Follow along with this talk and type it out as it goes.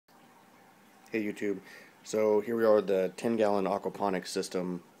Hey YouTube, so here we are with the 10-gallon aquaponics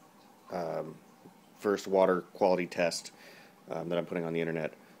system first water quality test that I'm putting on the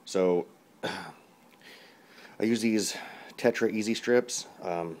internet. So I use these Tetra Easy Strips.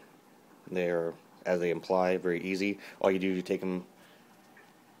 They're, as they imply, very easy. All you do is you take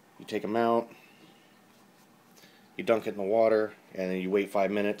them out, you dunk it in the water, and then you wait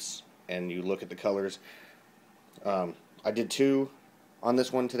 5 minutes and you look at the colors. I did two on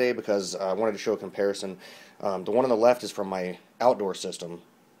this one today because I wanted to show a comparison. The one on the left is from my outdoor system,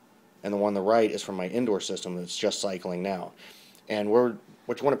 and the one on the right is from my indoor system that's just cycling now. And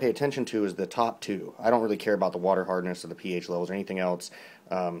what you want to pay attention to is the top two. I don't really care about the water hardness or the pH levels or anything else,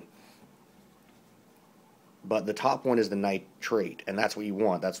 but the top one is the nitrate, and that's what you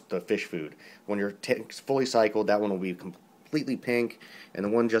want. That's the fish food. When your tank's fully cycled, that one will be completely pink, and the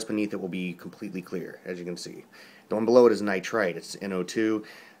one just beneath it will be completely clear, as you can see. The one below it is nitrite. It's NO2.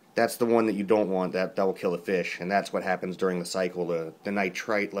 That's the one that you don't want. That will kill the fish, and that's what happens during the cycle. The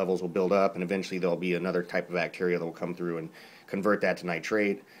nitrite levels will build up, and eventually there'll be another type of bacteria that will come through and convert that to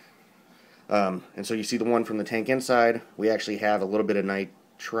nitrate. And so you see the one from the tank inside, we actually have a little bit of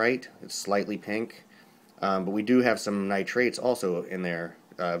nitrite. It's slightly pink, but we do have some nitrates also in there,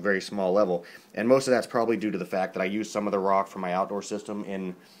 very small level, and most of that's probably due to the fact that I used some of the rock from my outdoor system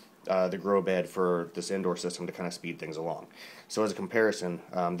in the grow bed for this indoor system to kind of speed things along. So as a comparison,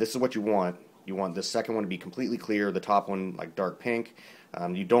 this is what you want. You want the second one to be completely clear, the top one like dark pink.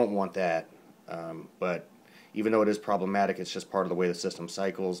 You don't want that, but even though it is problematic, it's just part of the way the system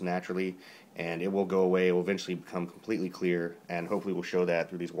cycles naturally, and it will go away. It will eventually become completely clear, and hopefully we'll show that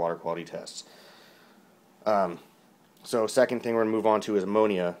through these water quality tests. So second thing we're going to move on to is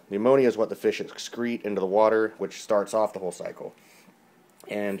ammonia. The ammonia is what the fish excrete into the water, which starts off the whole cycle.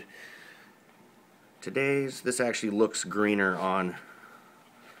 And this actually looks greener on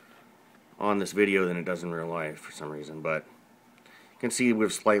this video than it does in real life for some reason, but you can see we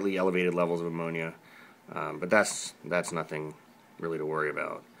have slightly elevated levels of ammonia, but that's nothing really to worry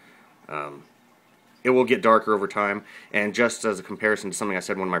about. It will get darker over time, and just as a comparison to something I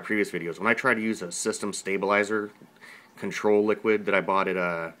said in one of my previous videos, when I try to use a system stabilizer control liquid that I bought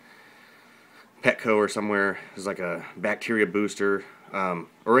at Petco or somewhere, it's like a bacteria booster,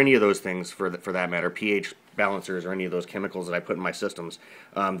 or any of those things for that matter, pH balancers or any of those chemicals that I put in my systems,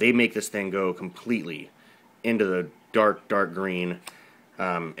 they make this thing go completely into the dark green,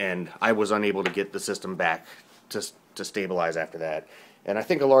 and I was unable to get the system back to stabilize after that. And I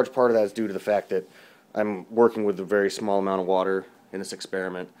think a large part of that is due to the fact that I'm working with a very small amount of water in this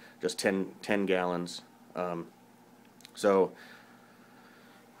experiment, just 10 gallons. So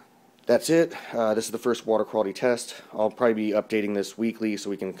that's it. This is the first water quality test. I'll probably be updating this weekly so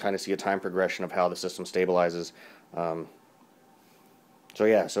we can kind of see a time progression of how the system stabilizes. So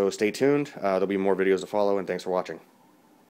yeah, so stay tuned. There'll be more videos to follow, and thanks for watching.